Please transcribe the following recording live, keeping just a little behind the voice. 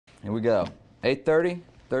Here we go. 8:30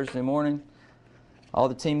 Thursday morning. All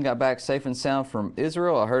the team got back safe and sound from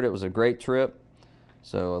Israel. I heard it was a great trip,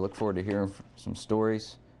 so I look forward to hearing some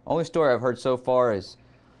stories. Only story I've heard so far is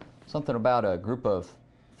something about a group of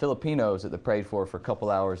Filipinos that they prayed for a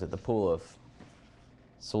couple hours at the pool of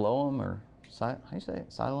Siloam, or how do you say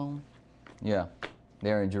it? Siloam? Yeah,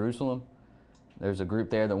 there in Jerusalem. There's a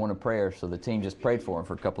group there that wanted prayer, so the team just prayed for them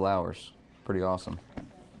for a couple hours. Pretty awesome.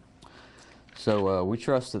 So we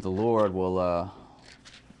trust that the Lord will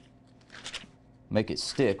make it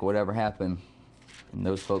stick, whatever happened in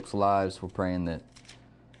those folks' lives. We're praying that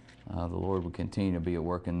the Lord will continue to be at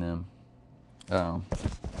work in them. Well,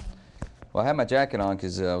 I had my jacket on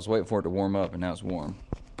because I was waiting for it to warm up, and now it's warm.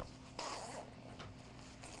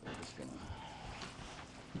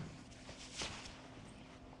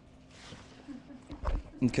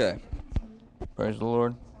 Okay. Praise the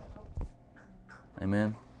Lord.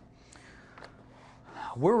 Amen.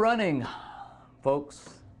 We're running, folks.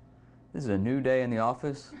 This is a new day in the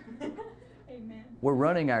office. Amen. We're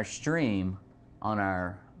running our stream on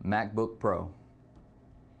our MacBook Pro.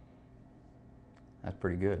 That's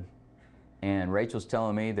pretty good. And Rachel's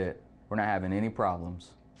telling me that we're not having any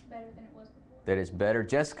problems. Better than it was before. That it's better.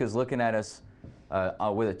 Jessica's looking at us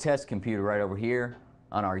with a test computer right over here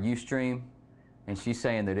on our Ustream, and she's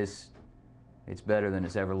saying that it's better than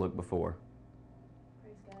it's ever looked before.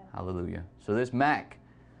 Praise God. Hallelujah. So this Mac,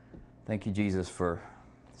 thank you, Jesus, for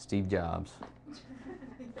Steve Jobs.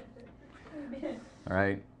 Amen. All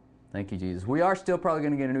right. Thank you, Jesus. We are still probably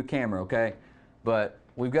going to get a new camera, okay? But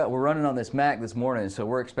we're running on this Mac this morning, so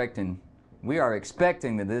we are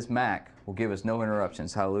expecting that this Mac will give us no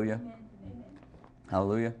interruptions. Hallelujah. Amen. Amen.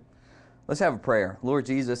 Hallelujah. Let's have a prayer. Lord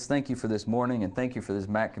Jesus, thank you for this morning, and thank you for this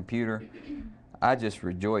Mac computer. I just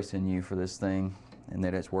rejoice in you for this thing and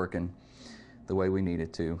that it's working the way we need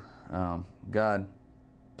it to. God,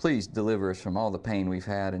 please deliver us from all the pain we've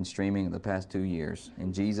had in streaming in the past 2 years.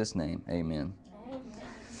 In Jesus' name, amen.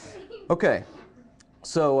 Okay,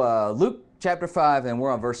 so Luke chapter 5, and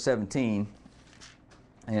we're on verse 17.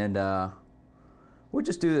 And we'll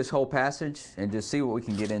just do this whole passage and just see what we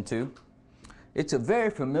can get into. It's a very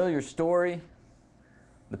familiar story,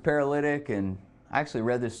 the paralytic, and I actually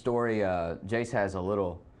read this story. Jace has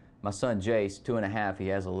my son Jace, 2.5, he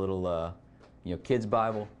has a little kids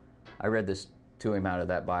Bible. I read this to him out of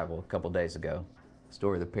that Bible a couple days ago, the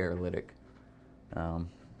story of the paralytic.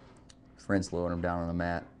 Friends lowered him down on the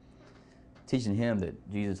mat, teaching him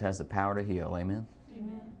that Jesus has the power to heal. Amen?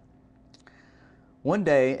 Amen. One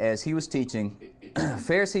day, as he was teaching,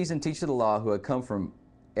 Pharisees and teachers of the law who had come from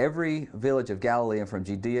every village of Galilee and from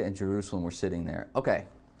Judea and Jerusalem were sitting there. Okay,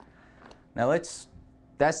 now that's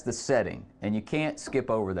the setting, and you can't skip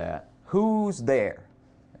over that. Who's there?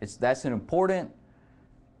 That's an important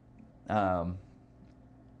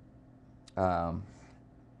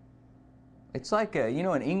it's like,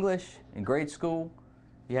 in English, in grade school,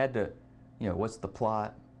 you had to, what's the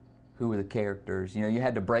plot? Who are the characters? You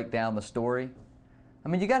had to break down the story. I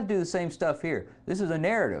mean, you got to do the same stuff here. This is a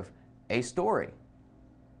narrative, a story,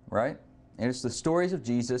 right? And it's the stories of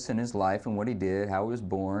Jesus and his life and what he did, how he was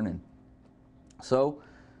born. And so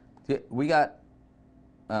we got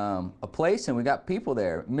a place and we got people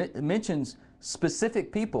there. It mentions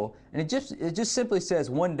specific people, and it just simply says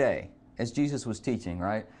one day as Jesus was teaching,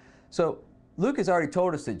 right? So Luke has already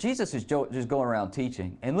told us that Jesus is just going around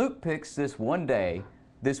teaching, and Luke picks this one day,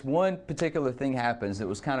 this one particular thing happens that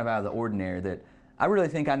was kind of out of the ordinary that I really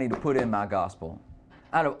think I need to put in my gospel.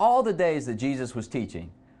 Out of all the days that Jesus was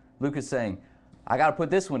teaching, Luke is saying, I got to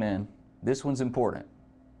put this one in. This one's important.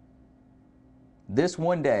 This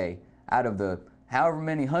one day, out of the however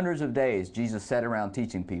many hundreds of days Jesus sat around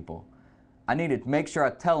teaching people, I need to make sure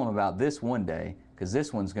I tell them about this one day, because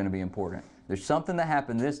this one's going to be important. There's something that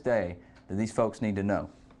happened this day that these folks need to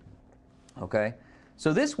know. Okay?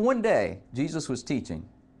 So this one day, Jesus was teaching.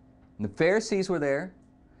 And the Pharisees were there,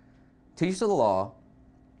 teachers of the law.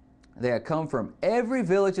 They had come from every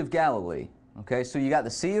village of Galilee. Okay, so you got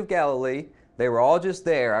the Sea of Galilee. They were all just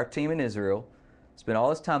there, our team in Israel. Spent all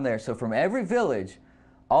this time there. So from every village,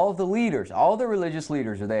 all of the leaders, all the religious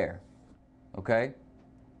leaders are there. Okay?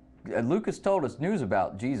 And Luke has told us news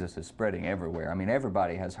about Jesus is spreading everywhere. I mean,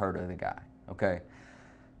 everybody has heard of the guy. Okay?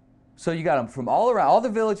 So you got them from all around, all the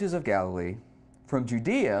villages of Galilee, from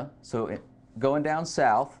Judea, so going down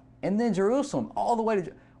south, and then Jerusalem, all the way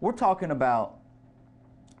to, we're talking about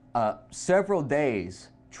several days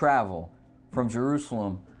travel from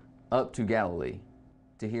Jerusalem up to Galilee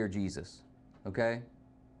to hear Jesus. Okay?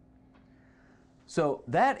 So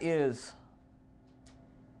that is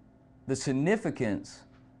the significance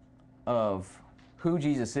of who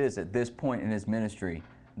Jesus is at this point in his ministry.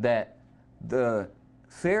 that the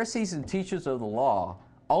Pharisees and teachers of the law,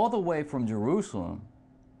 all the way from Jerusalem,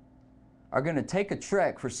 are going to take a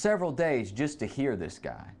trek for several days just to hear this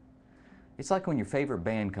guy. It's like when your favorite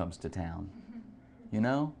band comes to town, you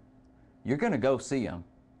know? You're going to go see them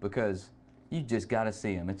because you just got to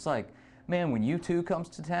see them. It's like, man, when U2 comes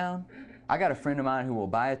to town, I got a friend of mine who will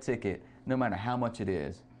buy a ticket no matter how much it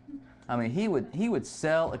is. I mean, he would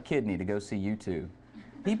sell a kidney to go see U2.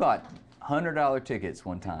 He bought $100 tickets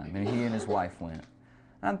one time, and he and his wife went.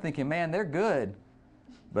 I'm thinking, man, they're good,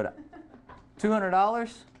 but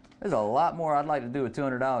 $200? There's a lot more I'd like to do with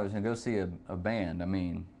 $200 than go see a band. I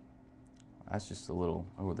mean, that's just a little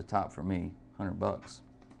over the top for me, $100.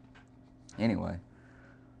 Anyway,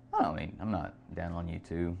 I mean, I'm not down on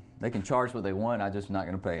U2. They can charge what they want, I'm just not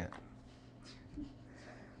going to pay it.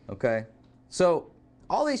 Okay? So,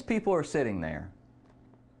 all these people are sitting there.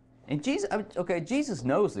 And Jesus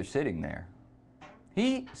knows they're sitting there.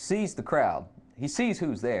 He sees the crowd. He sees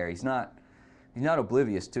who's there. He's not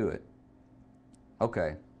oblivious to it.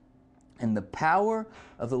 Okay. And the power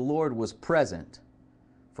of the Lord was present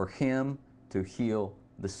for him to heal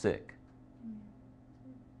the sick.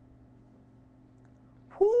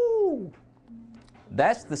 Whoo!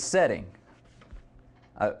 That's the setting.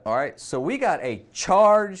 All right, so we got a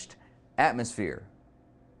charged atmosphere.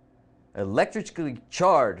 Electrically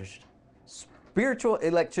charged, spiritual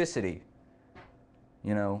electricity.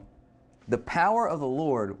 You know, the power of the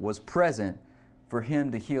Lord was present for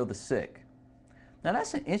him to heal the sick. Now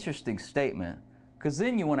that's an interesting statement, because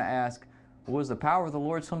then you want to ask, was the power of the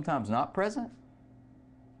Lord sometimes not present?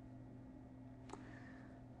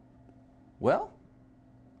 Well,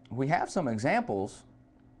 we have some examples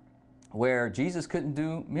where Jesus couldn't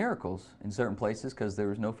do miracles in certain places because there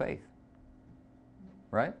was no faith.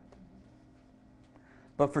 Right?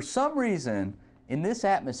 But for some reason, in this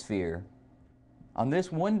atmosphere, on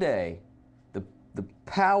this one day, the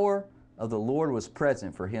power of the Lord was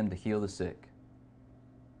present for him to heal the sick.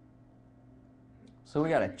 So we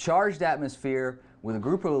got a charged atmosphere with a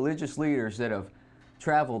group of religious leaders that have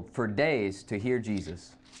traveled for days to hear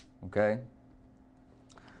Jesus. Okay?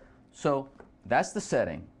 So that's the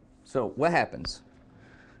setting. So what happens?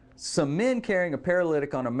 Some men carrying a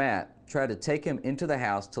paralytic on a mat tried to take him into the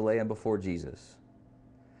house to lay him before Jesus.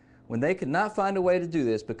 When they could not find a way to do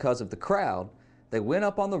this because of the crowd, they went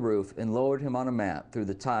up on the roof and lowered him on a mat through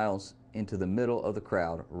the tiles into the middle of the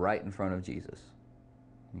crowd, right in front of Jesus.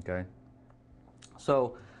 Okay?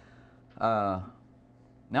 So, now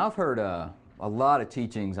I've heard a lot of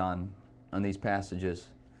teachings on these passages,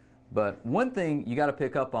 but one thing you got to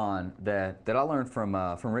pick up on that I learned from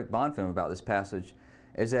Rick Bonfim about this passage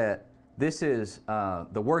is that this is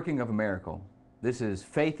the working of a miracle. This is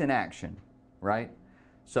faith in action, right?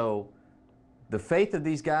 So the faith of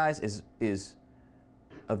these guys is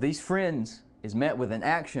of these friends is met with an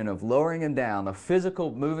action of lowering him down, a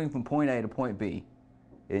physical moving from point A to point B.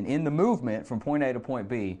 And in the movement from point A to point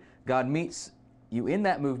B, God meets you in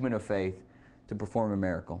that movement of faith to perform a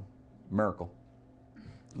miracle.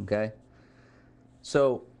 Okay?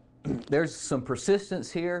 So there's some persistence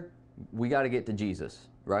here. We got to get to Jesus,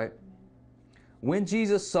 right? When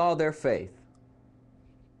Jesus saw their faith,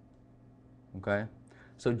 okay?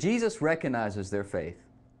 So Jesus recognizes their faith.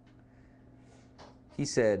 He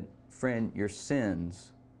said, "Friend, your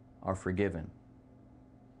sins are forgiven."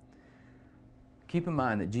 Keep in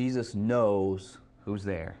mind that Jesus knows who's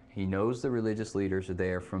there. He knows the religious leaders are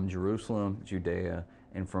there from Jerusalem, Judea,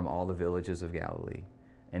 and from all the villages of Galilee.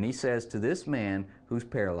 And he says to this man who's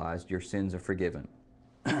paralyzed, "Your sins are forgiven."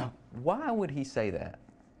 Why would he say that?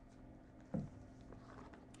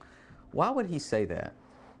 Why would he say that?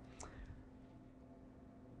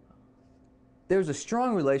 There's a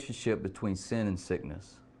strong relationship between sin and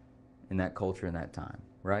sickness in that culture in that time,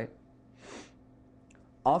 right?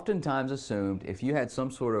 Oftentimes assumed if you had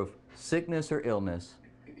some sort of sickness or illness,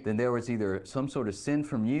 then there was either some sort of sin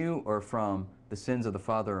from you or from the sins of the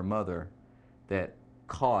father or mother that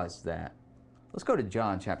caused that. Let's go to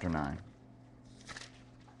John chapter 9.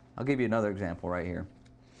 I'll give you another example right here.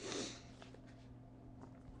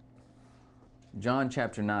 John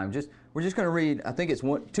chapter 9. We're just going to read, I think it's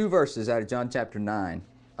two verses out of John chapter 9,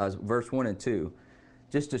 verse 1 and 2,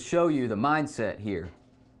 just to show you the mindset here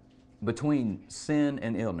between sin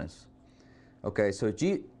and illness. Okay, so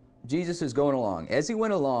Jesus is going along. As he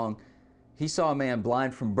went along, he saw a man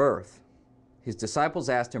blind from birth. His disciples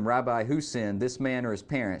asked him, "Rabbi, who sinned, this man or his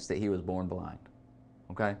parents, that he was born blind?"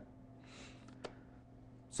 Okay?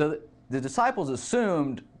 So the disciples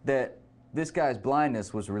assumed that this guy's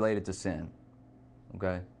blindness was related to sin.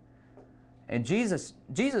 Okay? And Jesus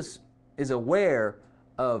is aware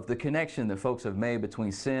of the connection that folks have made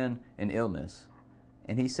between sin and illness.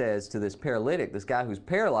 And he says to this paralytic, this guy who's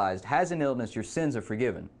paralyzed, has an illness, your sins are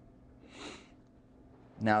forgiven.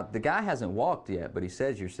 Now, the guy hasn't walked yet, but he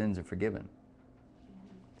says your sins are forgiven.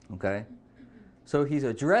 Okay? So he's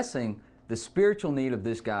addressing the spiritual need of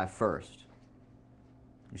this guy first.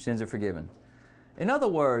 Your sins are forgiven. In other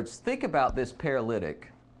words, think about this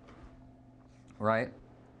paralytic, right?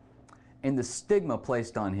 And the stigma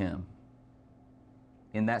placed on him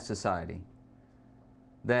in that society.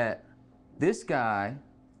 That this guy,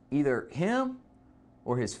 either him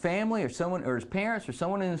or his family or someone, or his parents or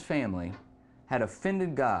someone in his family, had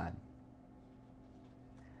offended God.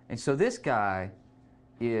 And so this guy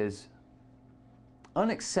is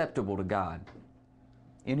unacceptable to God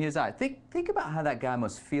in his eye. Think about how that guy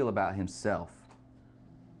must feel about himself.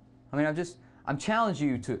 I mean, I'm challenging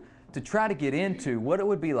you to try to get into what it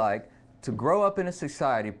would be like to grow up in a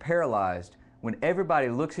society paralyzed when everybody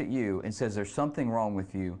looks at you and says there's something wrong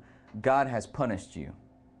with you. God has punished you.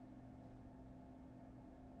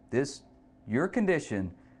 Your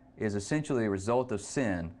condition is essentially a result of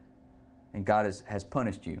sin, and God has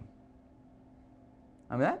punished you.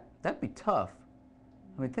 I mean, that'd be tough.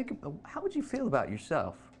 I mean, how would you feel about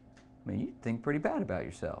yourself? I mean, you'd think pretty bad about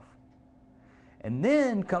yourself. And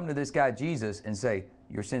then come to this guy Jesus and say,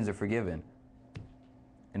 your sins are forgiven.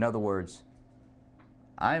 In other words,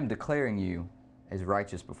 I am declaring you as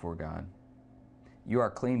righteous before God. You are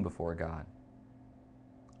clean before God.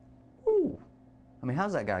 Ooh. I mean,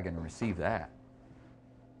 how's that guy going to receive that?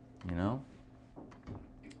 You know?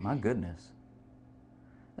 My goodness.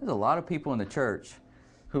 There's a lot of people in the church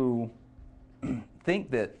who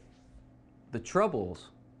think that the troubles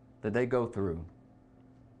that they go through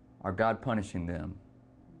are God punishing them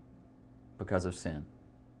because of sin,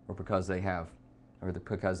 or because they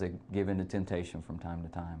because they give in to temptation from time to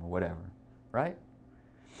time, or whatever, right?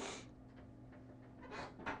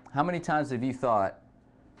 How many times have you thought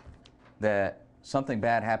that something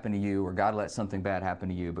bad happened to you, or God let something bad happen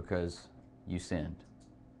to you because you sinned?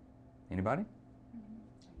 Anybody? I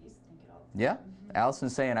used to think it all the time. Yeah?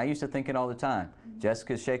 Allison's saying, I used to think it all the time.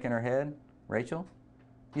 Jessica's shaking her head. Rachel,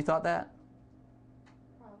 you thought that?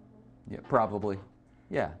 Probably. Yeah, probably.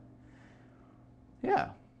 Yeah. Yeah.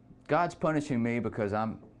 God's punishing me because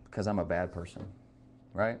I'm a bad person,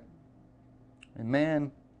 right? And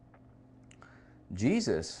man,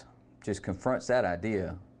 Jesus just confronts that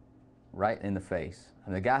idea right in the face.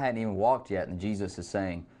 And the guy hadn't even walked yet, and Jesus is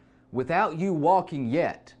saying, without you walking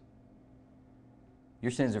yet,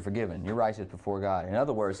 your sins are forgiven. You're righteous before God. In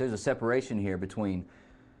other words, there's a separation here between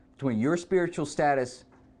your spiritual status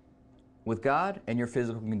with God and your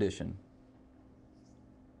physical condition.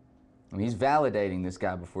 I mean, he's validating this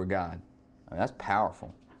guy before God. I mean, that's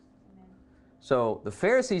powerful. Amen. So the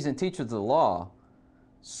Pharisees and teachers of the law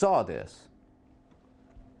saw this,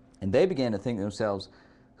 and they began to think to themselves,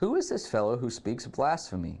 who is this fellow who speaks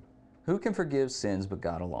blasphemy? Who can forgive sins but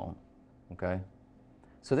God alone? Okay?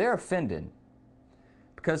 So they're offended,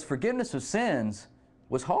 because forgiveness of sins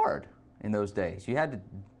was hard in those days. You had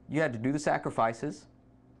to do the sacrifices,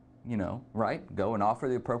 you know, right? Go and offer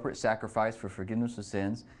the appropriate sacrifice for forgiveness of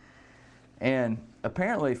sins. And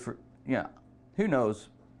apparently, who knows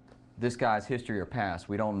this guy's history or past?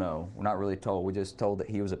 We don't know. We're not really told. We're just told that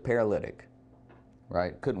he was a paralytic,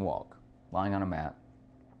 right? Couldn't walk, lying on a mat.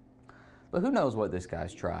 But who knows what this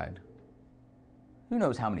guy's tried? Who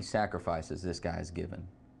knows how many sacrifices this guy's given,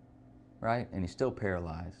 right? And he's still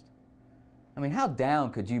paralyzed. I mean, how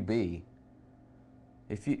down could you be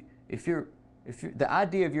if the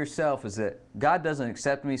idea of yourself is that God doesn't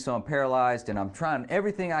accept me, so I'm paralyzed, and I'm trying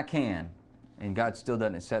everything I can, and God still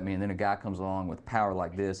doesn't accept me, and then a guy comes along with power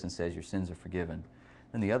like this and says your sins are forgiven.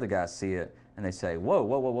 Then the other guys see it, and they say, whoa,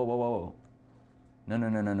 whoa, whoa, whoa, whoa, whoa. No, no,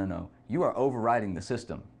 no, no, no, no. You are overriding the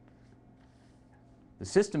system. The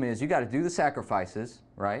system is you got to do the sacrifices,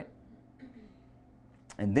 right?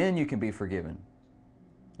 And then you can be forgiven.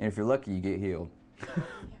 And if you're lucky, you get healed.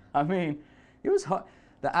 I mean, it was hard.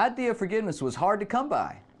 The idea of forgiveness was hard to come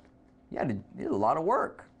by. You did a lot of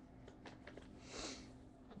work.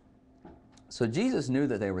 So Jesus knew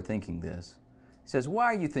that they were thinking this. He says, why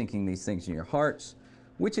are you thinking these things in your hearts?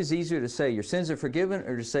 Which is easier to say, your sins are forgiven,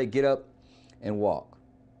 or to say, get up and walk?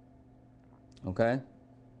 Okay?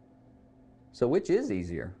 So which is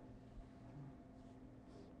easier?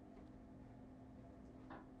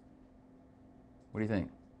 What do you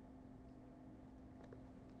think?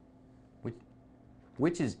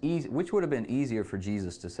 Which is easy? Which would have been easier for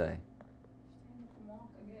Jesus to say? Stand up and walk,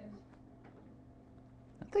 I guess.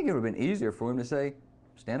 I think it would have been easier for him to say,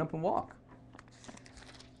 stand up and walk.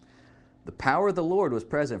 The power of the Lord was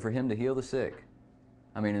present for him to heal the sick.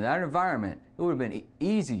 I mean, in that environment, it would have been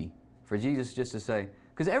easy for Jesus just to say,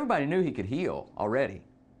 because everybody knew he could heal already.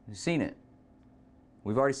 You've seen it.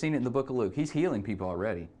 We've already seen it in the book of Luke. He's healing people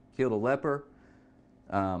already. Healed a leper,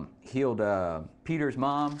 healed Peter's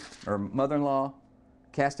mom or mother-in-law,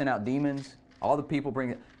 casting out demons. All the people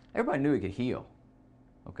bringing, everybody knew he could heal.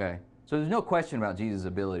 Okay? So there's no question about Jesus'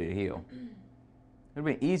 ability to heal. It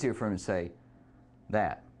would have been easier for him to say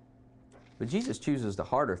that. But Jesus chooses the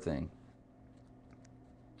harder thing.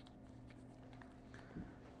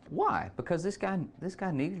 Why? Because this guy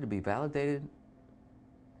needed to be validated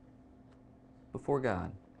before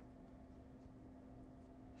God.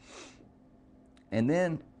 And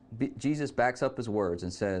then Jesus backs up his words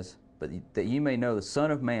and says, "But that you may know the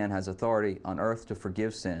Son of Man has authority on earth to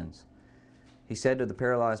forgive sins." He said to the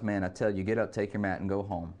paralyzed man, "I tell you, get up, take your mat, and go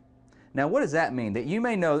home." Now, what does that mean? That you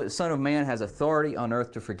may know that the Son of Man has authority on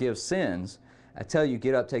earth to forgive sins. I tell you,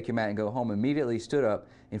 get up, take your mat, and go home. Immediately he stood up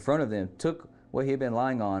in front of them, took what he had been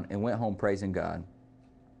lying on, and went home praising God.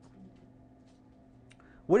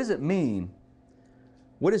 What does it mean?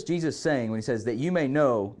 What is Jesus saying when he says that you may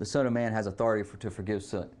know the Son of Man has authority to forgive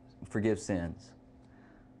sins?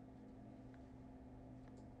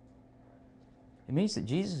 It means that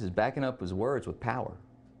Jesus is backing up his words with power.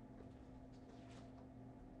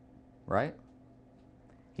 Right?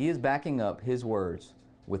 He is backing up his words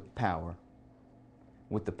with power.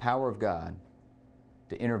 With the power of God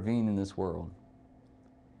to intervene in this world.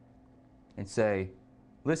 And say,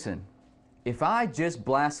 listen, if I just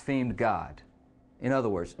blasphemed God, in other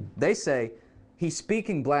words, they say he's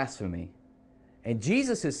speaking blasphemy. And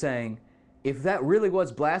Jesus is saying, if that really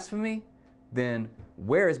was blasphemy, then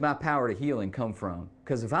where is my power to healing come from?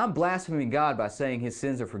 Because if I'm blaspheming God by saying his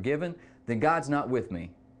sins are forgiven, then God's not with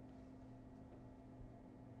me.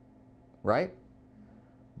 Right?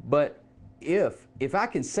 But if I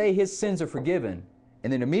can say his sins are forgiven,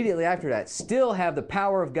 and then immediately after that still have the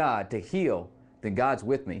power of God to heal, then God's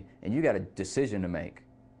with me. And you got a decision to make.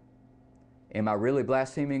 Am I really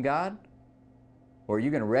blaspheming God? Or are you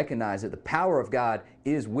going to recognize that the power of God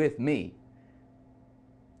is with me?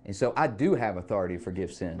 And so I do have authority to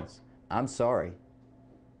forgive sins. I'm sorry.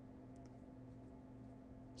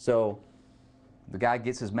 So the guy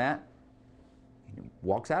gets his mat,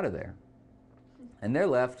 walks out of there. And they're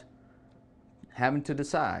left having to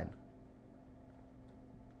decide.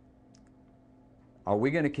 Are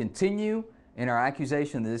we going to continue in our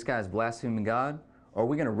accusation that this guy is blaspheming God? Or are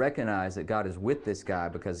we going to recognize that God is with this guy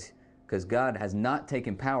because God has not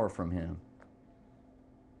taken power from him?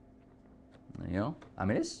 You know, I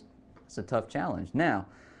mean, it's a tough challenge. Now,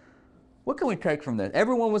 what can we take from this?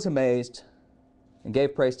 Everyone was amazed and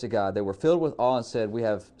gave praise to God. They were filled with awe and said, we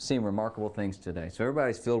have seen remarkable things today. So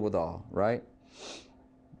everybody's filled with awe, right?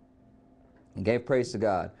 And gave praise to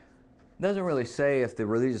God. It doesn't really say if the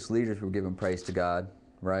religious leaders were giving praise to God,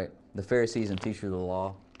 right? The Pharisees and teachers of the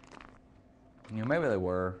law. You know, maybe they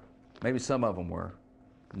were. Maybe some of them were.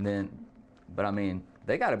 But I mean,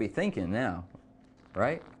 they got to be thinking now,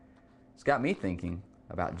 right? It's got me thinking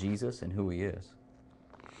about Jesus and who he is.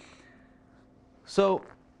 So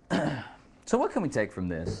what can we take from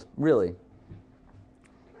this? Really,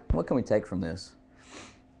 what can we take from this?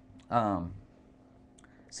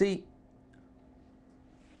 See,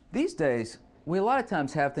 these days, we a lot of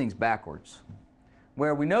times have things backwards,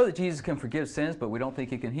 where we know that Jesus can forgive sins, but we don't think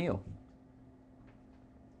he can heal.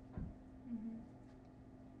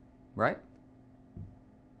 Right?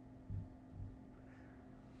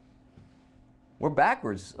 We're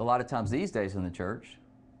backwards a lot of times these days in the church.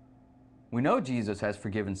 We know Jesus has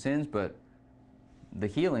forgiven sins, but the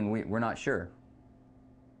healing, we're not sure.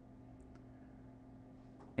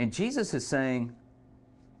 And Jesus is saying,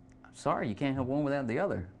 I'm sorry, you can't have one without the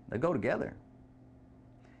other. They go together.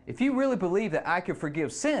 If you really believe that I can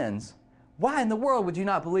forgive sins, why in the world would you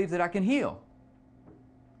not believe that I can heal?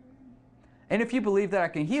 And if you believe that I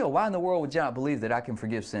can heal, why in the world would you not believe that I can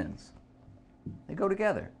forgive sins? They go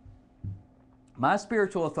together. My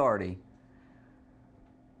spiritual authority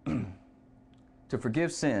to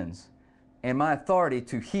forgive sins and my authority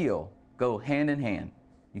to heal go hand in hand.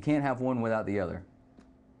 You can't have one without the other.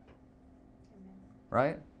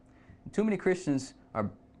 Right? Too many Christians are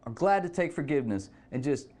glad to take forgiveness and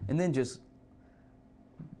then just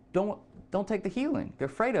don't take the healing. They're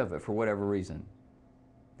afraid of it for whatever reason.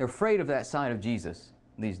 They're afraid of that side of Jesus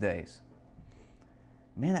these days.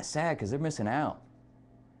 Man, that's sad because they're missing out.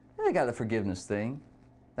 They got the forgiveness thing.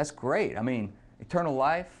 That's great. I mean, eternal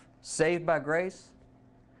life, saved by grace.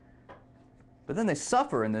 But then they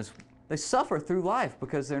suffer in this. They suffer through life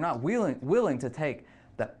because they're not willing to take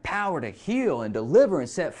the power to heal and deliver and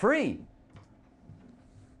set free.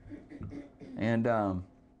 And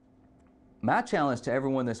my challenge to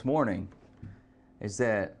everyone this morning is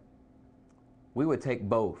that we would take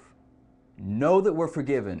both. Know that we're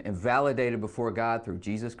forgiven and validated before God through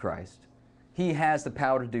Jesus Christ. He has the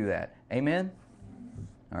power to do that. Amen?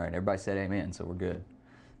 All right, everybody said amen, so we're good.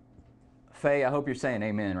 Faye, I hope you're saying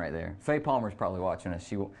amen right there. Faye Palmer's probably watching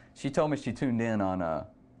us. She told me she tuned in on a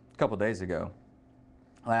couple days ago.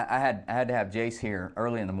 I had to have Jace here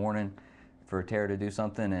early in the morning for Tara to do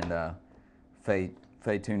something, and Faye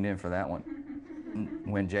tuned in for that one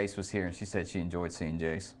when Jace was here, and she said she enjoyed seeing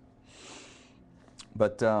Jace.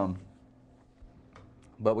 But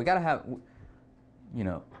we got to have, you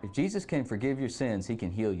know, if Jesus can forgive your sins, He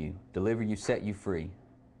can heal you, deliver you, set you free.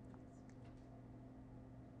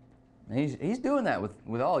 And he's doing that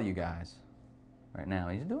with all you guys right now.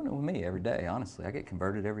 He's doing it with me every day, honestly. I get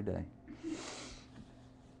converted every day.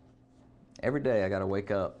 Every day I got to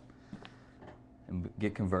wake up and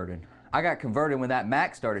get converted. I got converted when that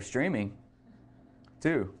Mac started streaming,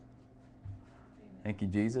 too. Thank you,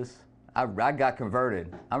 Jesus. I got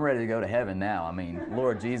converted. I'm ready to go to heaven now. I mean,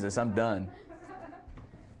 Lord Jesus, I'm done.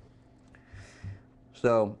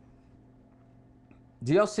 So,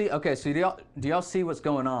 do y'all see? Okay, so do y'all see what's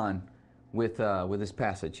going on with this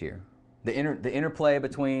passage here? The interplay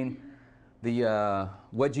between the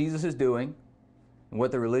what Jesus is doing and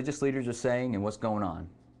what the religious leaders are saying and what's going on.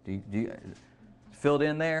 Do you filled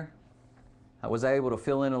in there? Was I able to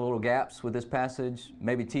fill in a little gaps with this passage?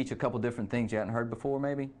 Maybe teach a couple different things you hadn't heard before,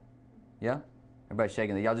 maybe? Yeah? Everybody's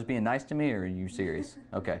shaking. Y'all just being nice to me, or are you serious?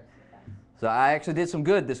 Okay. So I actually did some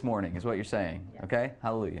good this morning, is what you're saying. Okay?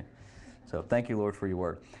 Hallelujah. So thank you, Lord, for your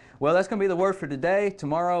word. Well, that's going to be the word for today.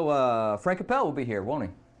 Tomorrow, Frank Appel will be here, won't he?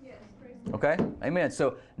 Yes, praise Okay? Amen.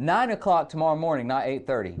 So 9 o'clock tomorrow morning, not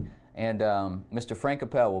 8:30. And Mr. Frank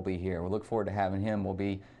Appel will be here. We look forward to having him. We'll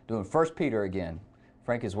be doing 1 Peter again.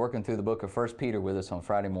 Frank is working through the book of 1 Peter with us on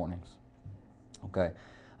Friday mornings. Okay.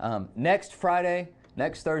 Next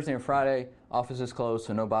Thursday and Friday, office is closed,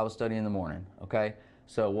 so no Bible study in the morning. Okay?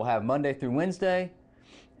 So we'll have Monday through Wednesday,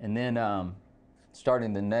 and then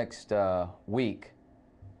starting the next week,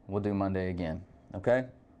 we'll do Monday again. Okay?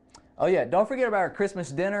 Oh yeah, don't forget about our Christmas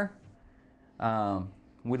dinner.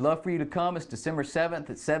 We'd love for you to come. It's December 7th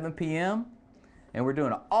at 7 p.m. And we're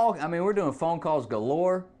doing we're doing phone calls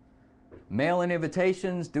galore, mail-in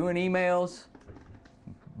invitations, doing emails,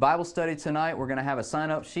 Bible study tonight. We're going to have a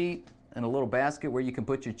sign-up sheet and a little basket where you can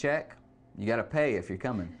put your check. You got to pay if you're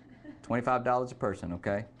coming. $25 a person,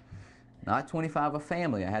 okay? Not $25 a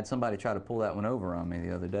family. I had somebody try to pull that one over on me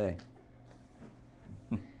the other day.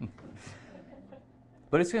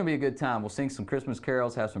 But it's going to be a good time. We'll sing some Christmas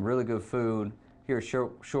carols, have some really good food, hear a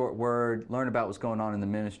short word, learn about what's going on in the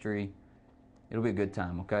ministry. It'll be a good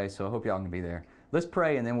time, okay? So I hope y'all can be there. Let's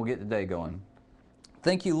pray, and then we'll get the day going.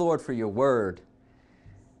 Thank you, Lord, for your word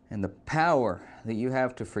and the power that you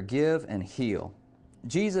have to forgive and heal.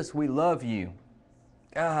 Jesus, we love you.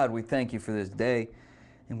 God, we thank you for this day.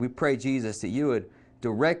 And we pray, Jesus, that you would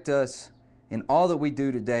direct us in all that we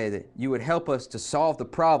do today, that you would help us to solve the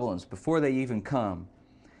problems before they even come.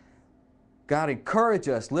 God, encourage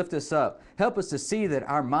us, lift us up. Help us to see that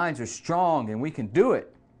our minds are strong and we can do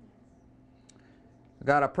it.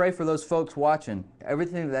 God, I pray for those folks watching,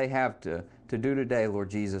 everything that they have to do today, Lord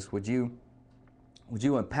Jesus, would you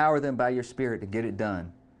empower them by your Spirit to get it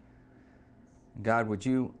done? God, would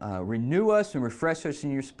you renew us and refresh us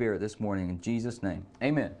in your Spirit this morning in Jesus' name.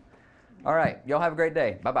 Amen. All right, y'all have a great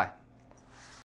day. Bye-bye.